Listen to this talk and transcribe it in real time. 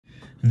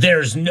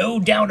There's no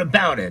doubt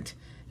about it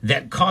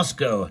that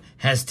Costco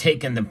has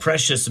taken the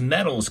precious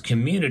metals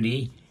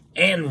community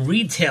and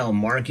retail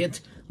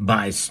market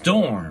by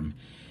storm,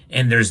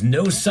 and there's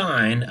no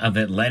sign of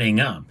it letting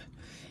up.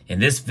 In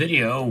this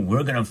video,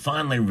 we're going to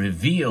finally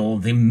reveal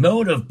the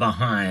motive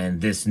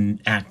behind this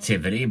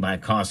activity by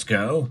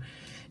Costco,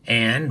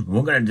 and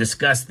we're going to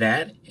discuss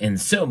that and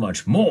so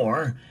much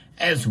more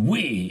as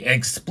we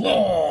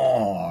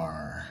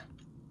explore.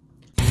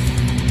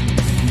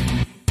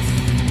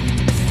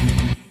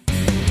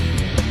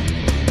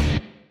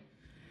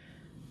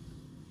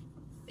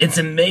 It's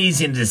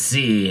amazing to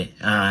see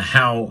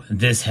how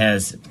this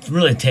has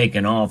really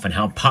taken off and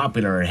how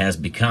popular it has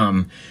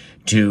become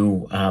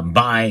to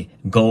buy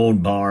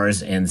gold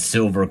bars and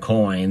silver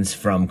coins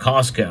from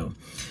Costco.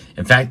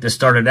 In fact, it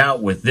started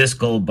out with this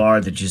gold bar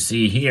that you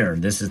see here.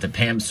 This is the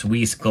Pamp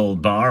Suisse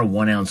gold bar,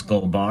 1 ounce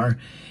gold bar.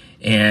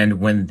 And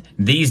when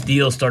these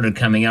deals started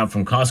coming out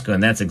from Costco,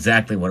 and that's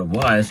exactly what it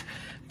was,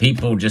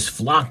 people just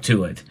flocked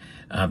to it.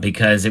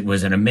 Because it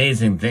was an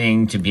amazing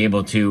thing to be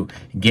able to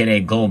get a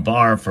gold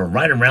bar for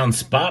right around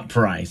spot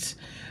price.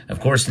 Of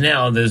course,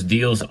 now those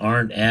deals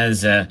aren't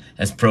as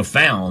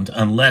profound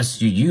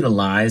unless you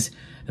utilize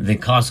the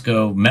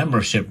Costco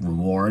membership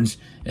rewards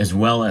as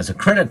well as a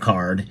credit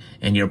card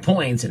and your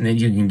points, and then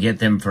you can get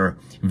them for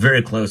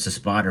very close to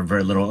spot or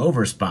very little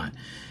over spot.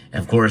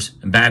 Of course,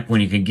 back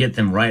when you could get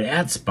them right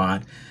at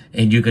spot,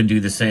 and you could do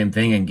the same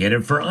thing and get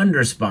it for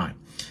under spot.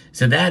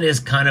 So that is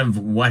kind of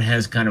what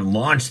has kind of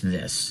launched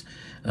this.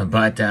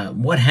 But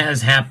what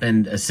has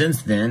happened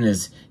since then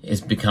is it's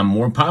become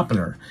more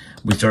popular.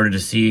 We started to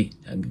see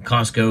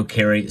Costco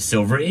carry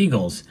Silver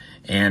Eagles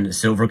and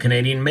Silver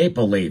Canadian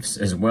Maple Leafs,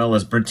 as well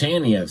as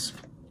Britannias.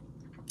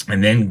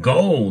 And then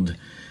gold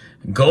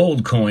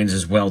coins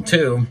as well,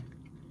 too.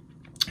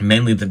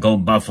 Mainly the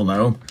Gold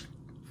Buffalo.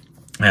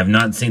 I have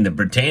not seen the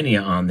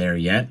Britannia on there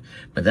yet,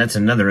 but that's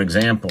another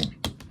example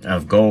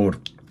of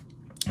gold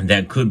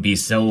that could be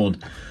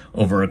sold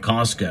over at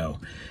Costco.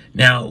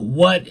 Now,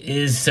 what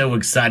is so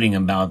exciting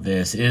about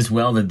this is,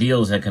 well, the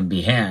deals that can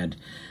be had.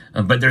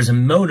 But there's a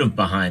motive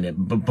behind it.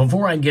 But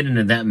before I get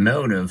into that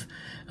motive,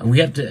 we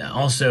have to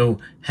also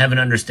have an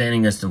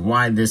understanding as to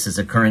why this is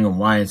occurring and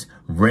why it's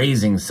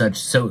raising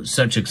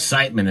such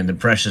excitement in the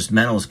precious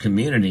metals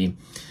community.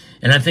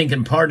 And I think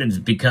in part it's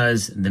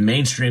because the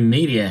mainstream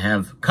media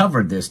have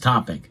covered this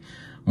topic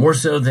more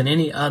so than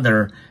any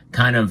other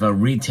kind of a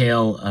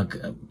retail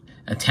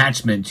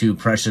attachment to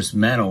precious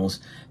metals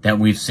that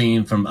we've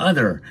seen from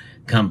other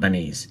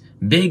companies,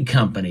 bigger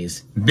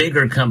companies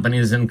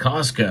than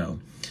Costco.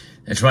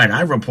 That's right,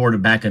 I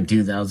reported back in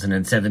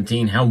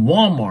 2017 how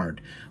Walmart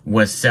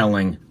was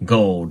selling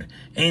gold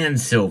and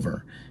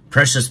silver,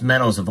 precious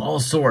metals of all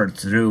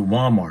sorts through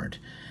Walmart.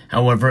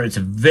 However, it's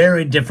a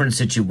very different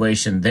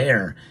situation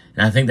there,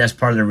 and I think that's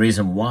part of the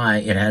reason why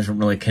it hasn't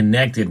really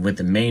connected with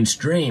the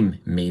mainstream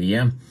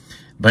media.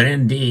 But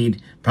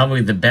indeed,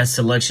 probably the best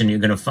selection you're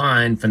going to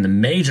find from the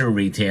major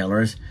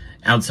retailers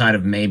outside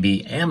of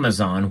maybe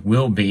Amazon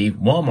will be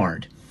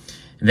Walmart.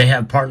 They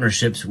have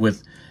partnerships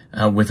with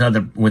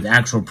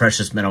actual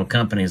precious metal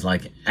companies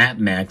like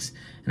APMEX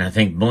and I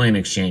think bullion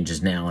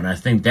exchanges now. And I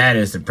think that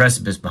is the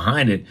precipice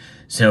behind it.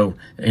 So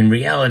in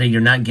reality, you're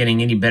not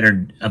getting any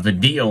better of a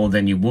deal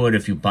than you would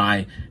if you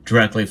buy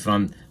directly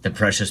from the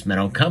precious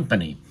metal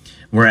company.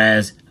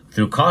 Whereas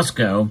through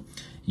Costco,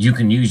 you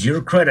can use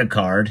your credit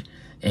card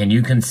and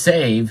you can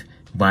save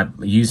by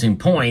using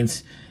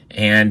points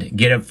and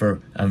get it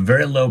for a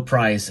very low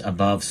price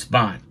above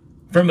spot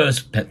for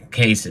most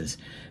cases.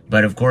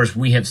 But of course,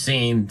 we have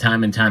seen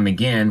time and time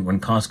again when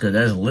Costco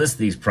does list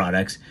these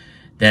products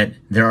that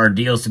there are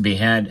deals to be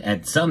had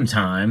at some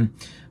time,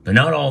 but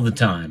not all the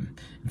time.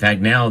 In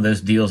fact, now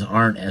those deals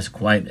aren't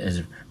quite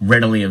as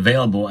readily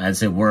available as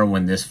they were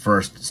when this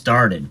first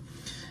started.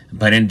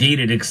 But indeed,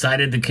 it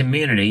excited the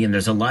community, and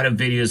there's a lot of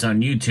videos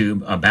on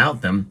YouTube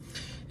about them,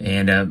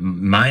 and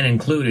mine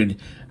included.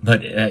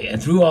 But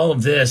through all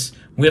of this,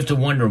 we have to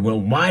wonder, well,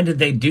 why did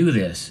they do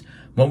this?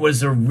 What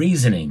was their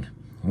reasoning?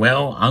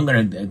 Well, I'm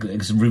going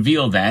to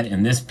reveal that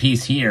in this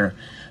piece here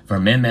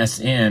from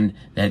MSN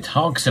that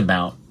talks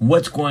about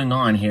what's going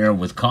on here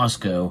with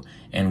Costco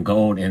and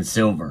gold and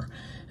silver.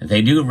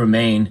 They do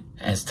remain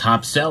as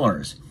top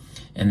sellers,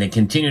 and they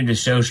continue to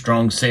show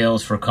strong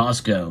sales for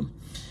Costco.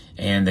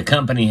 And the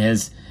company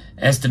has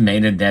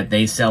estimated that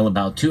they sell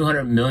about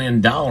 $200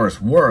 million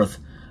worth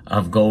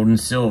of gold and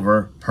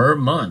silver per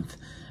month.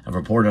 I've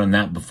reported on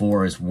that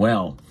before as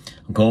well.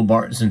 Gold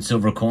bars and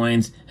silver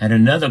coins had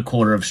another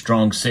quarter of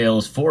strong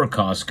sales for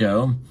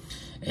Costco.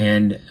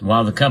 And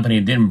while the company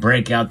didn't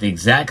break out the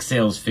exact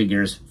sales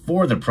figures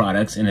for the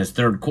products in its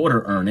third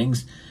quarter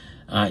earnings,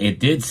 it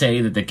did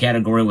say that the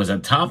category was a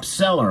top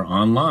seller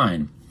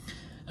online,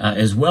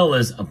 as well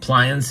as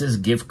appliances,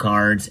 gift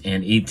cards,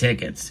 and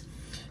e-tickets.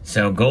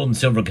 So gold and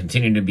silver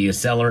continue to be a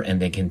seller,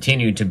 and they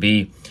continue to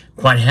be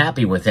quite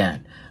happy with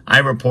that. I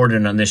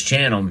reported on this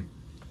channel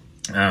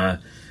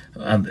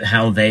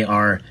how they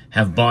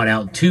have bought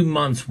out 2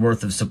 months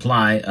worth of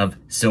supply of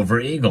Silver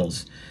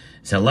Eagles.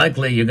 So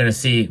likely you're going to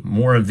see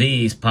more of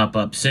these pop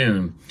up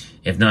soon,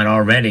 if not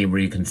already, where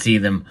you can see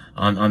them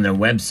on their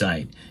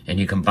website and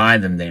you can buy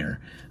them there.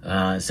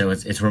 So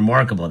it's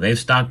remarkable. They've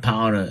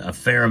stockpiled a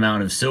fair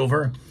amount of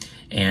silver,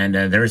 and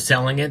they're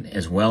selling it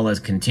as well as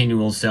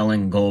continual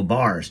selling gold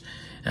bars.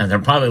 They're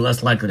probably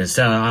less likely to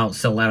sell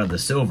out of the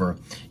silver.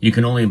 You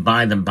can only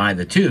buy them by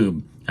the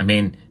tube. I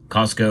mean,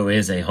 Costco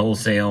is a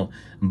wholesale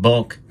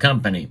bulk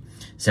company.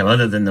 So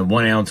other than the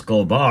 1 ounce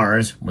gold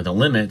bars with a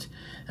limit,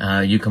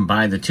 you can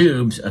buy the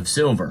tubes of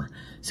silver.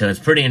 So it's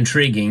pretty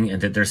intriguing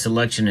that their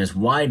selection is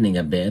widening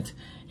a bit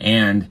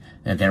and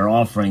that they're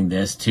offering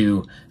this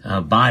to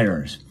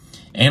buyers.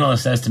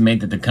 Analysts estimate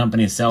that the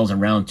company sells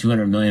around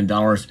 $200 million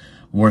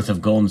worth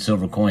of gold and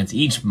silver coins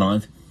each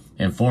month,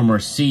 and former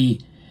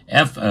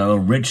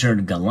CFO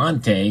Richard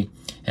Galante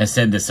has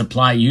said the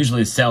supply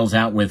usually sells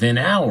out within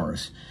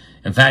hours.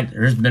 In fact,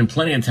 there's been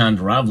plenty of times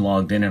where I've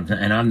logged in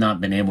and I've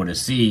not been able to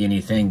see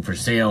anything for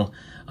sale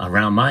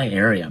around my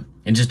area.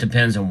 It just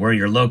depends on where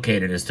you're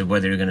located as to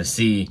whether you're going to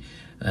see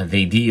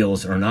the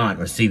deals or not,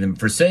 or see them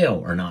for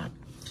sale or not.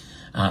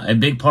 A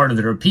big part of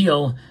their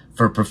appeal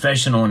for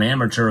professional and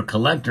amateur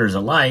collectors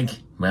alike,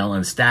 well,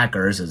 and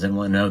stackers, as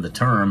anyone know the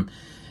term,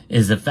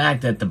 is the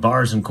fact that the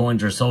bars and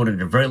coins are sold at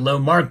a very low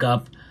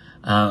markup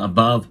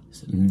above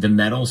the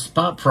metal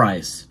spot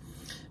price.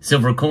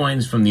 Silver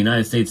coins from the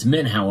United States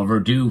Mint, however,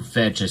 do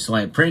fetch a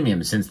slight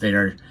premium since they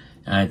are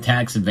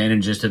tax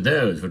advantages to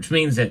those, which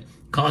means that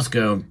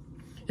Costco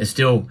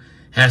still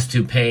has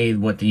to pay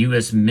what the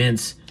U.S.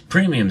 Mint's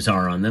premiums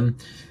are on them,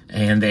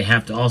 and they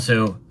have to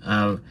also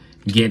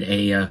get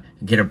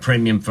a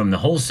premium from the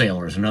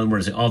wholesalers. In other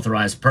words, the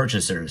authorized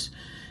purchasers.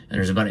 And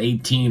there's about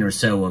 18 or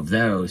so of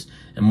those,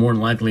 and more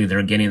than likely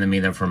they're getting them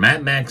either from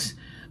APMEX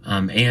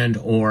and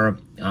or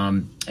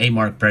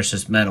A-Mark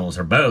Precious Metals,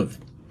 or both.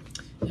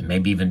 And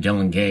maybe even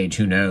Dillon Gage,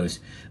 who knows.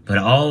 But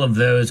all of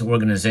those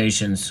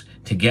organizations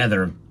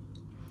together,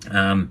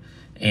 and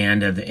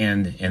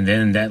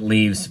then that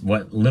leaves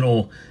what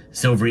little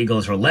silver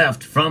eagles are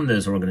left from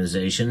those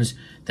organizations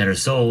that are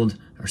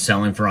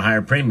selling for a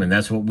higher premium.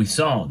 That's what we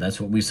saw.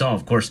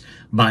 Of course,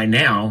 by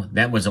now,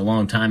 that was a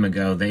long time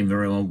ago. They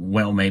very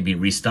well may be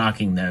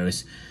restocking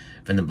those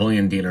from the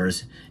bullion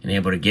dealers and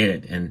able to get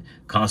it. And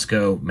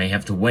Costco may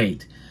have to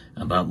wait,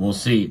 but we'll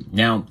see.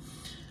 Now,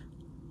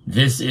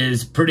 this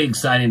is pretty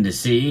exciting to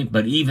see,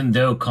 but even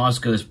though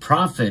Costco's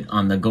profit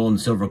on the gold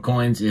and silver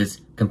coins is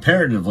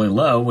comparatively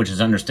low, which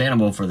is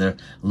understandable for the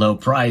low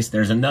price,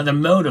 there's another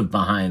motive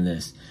behind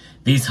this.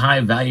 These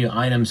high-value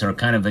items are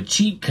kind of a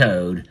cheat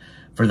code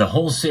for the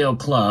wholesale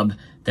club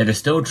that is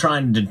still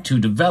trying to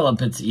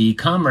develop its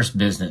e-commerce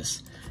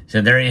business. So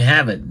there you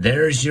have it.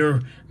 There's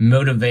your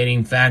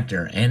motivating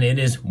factor, and it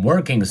is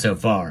working so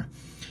far.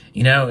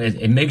 You know,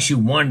 it makes you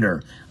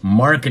wonder.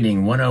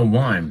 Marketing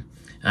 101.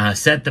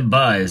 Set the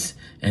buzz,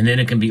 and then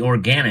it can be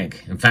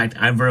organic. In fact,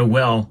 I very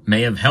well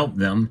may have helped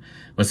them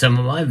with some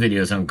of my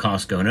videos on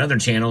Costco and other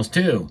channels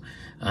too.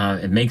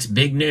 It makes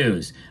big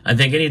news. I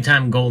think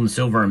anytime gold and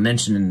silver are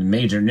mentioned in the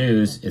major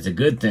news, it's a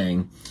good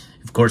thing.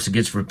 Of course, it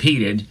gets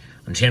repeated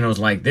on channels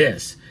like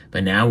this.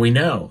 But now we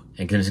know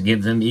it can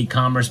give them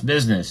e-commerce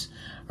business,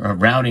 or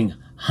routing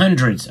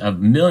hundreds of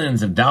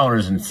millions of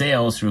dollars in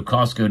sales through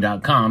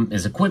Costco.com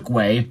is a quick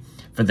way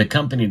for the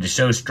company to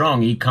show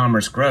strong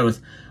e-commerce growth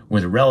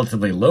with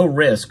relatively low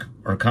risk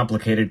or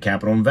complicated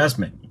capital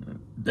investment.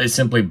 They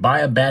simply buy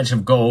a batch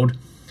of gold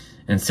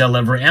and sell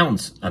every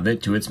ounce of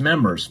it to its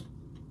members.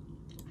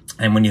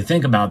 And when you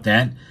think about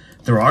that,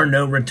 there are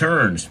no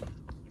returns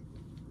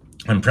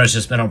on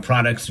precious metal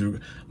products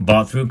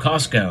bought through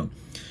Costco.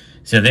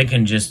 So they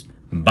can just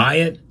buy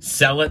it,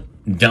 sell it,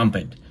 dump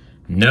it.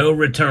 No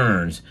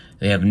returns.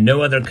 They have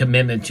no other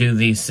commitment to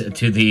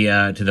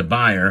the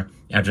buyer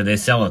after they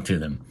sell it to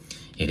them.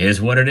 It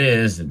is what it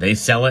is. They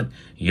sell it,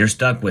 you're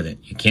stuck with it.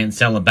 You can't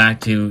sell it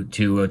back to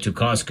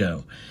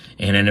Costco.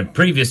 And in a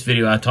previous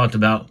video, I talked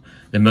about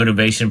the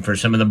motivation for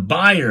some of the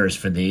buyers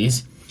for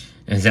these,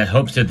 is that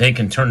hopes that they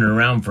can turn it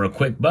around for a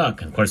quick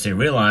buck. Of course, they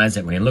realize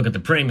that when you look at the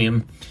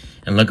premium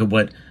and look at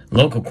what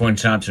local coin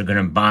shops are going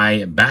to buy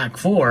it back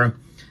for,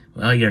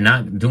 well, you're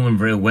not doing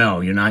very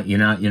well. You're not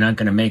going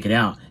to make it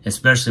out,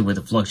 especially with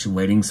the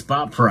fluctuating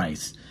spot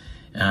price.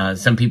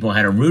 Some people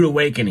had a rude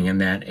awakening in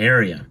that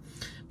area.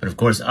 But of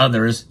course,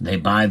 others, they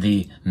buy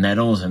the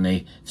metals and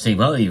they say,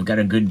 well, you've got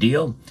a good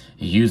deal.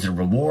 You use the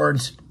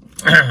rewards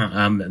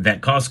that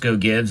Costco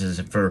gives is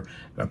for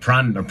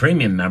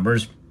premium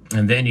members.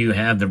 And then you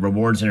have the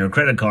rewards in your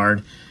credit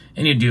card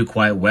and you do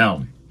quite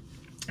well.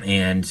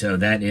 And so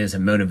that is a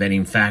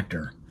motivating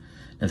factor.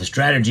 Now, the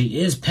strategy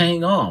is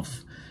paying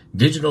off.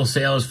 Digital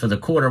sales for the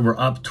quarter were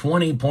up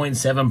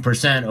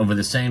 20.7% over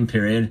the same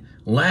period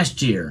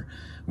last year,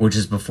 which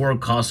is before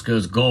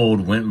Costco's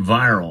gold went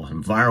viral,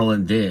 and viral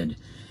it did.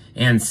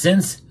 And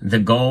since the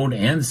gold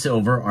and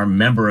silver are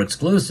member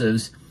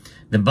exclusives,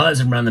 the buzz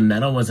around the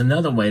metal was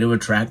another way to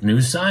attract new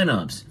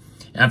signups.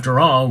 After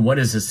all, what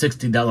is a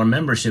 $60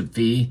 membership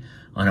fee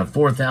on a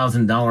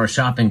 $4,000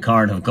 shopping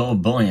cart of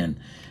gold bullion?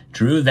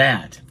 True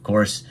that. Of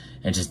course,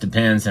 It just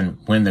depends on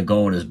when the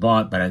gold is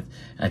bought. But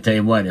I tell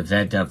you what, if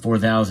that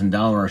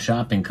 $4,000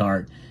 shopping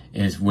cart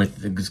is with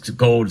the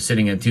gold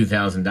sitting at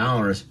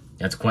 $2,000,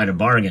 that's quite a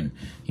bargain.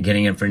 You're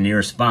getting it for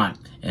near spot,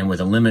 and with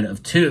a limit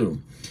of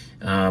 2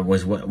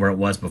 was where it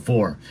was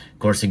before. Of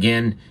course,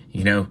 again,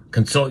 you know,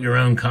 consult your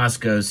own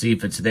Costco, see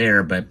if it's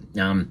there. But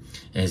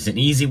it's an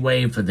easy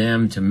way for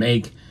them to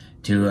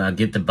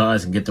get the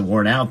buzz and get the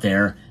word out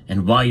there.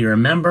 And while you're a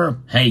member,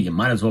 hey, you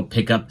might as well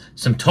pick up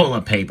some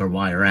toilet paper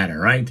while you're at it,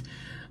 right?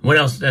 What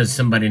else does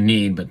somebody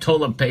need but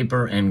toilet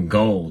paper and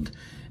gold?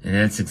 And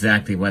that's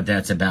exactly what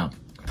that's about.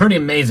 Pretty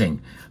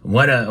amazing.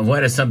 What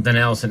is something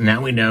else? And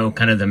now we know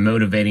kind of the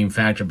motivating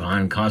factor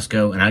behind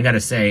Costco. And I got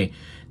to say,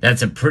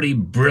 that's a pretty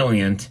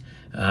brilliant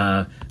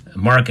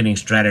marketing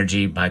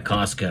strategy by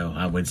Costco,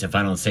 I would say, if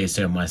I don't say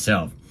so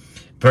myself.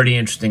 Pretty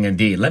interesting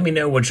indeed. Let me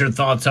know what your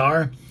thoughts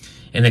are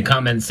in the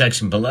comment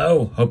section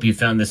below. Hope you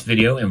found this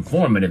video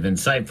informative,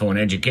 insightful, and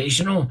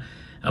educational.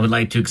 I would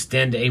like to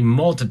extend a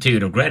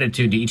multitude of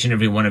gratitude to each and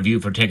every one of you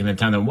for taking the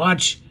time to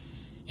watch,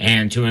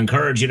 and to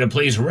encourage you to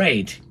please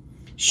rate,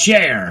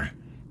 share,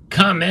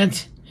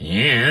 comment,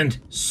 and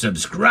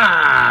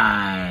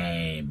subscribe.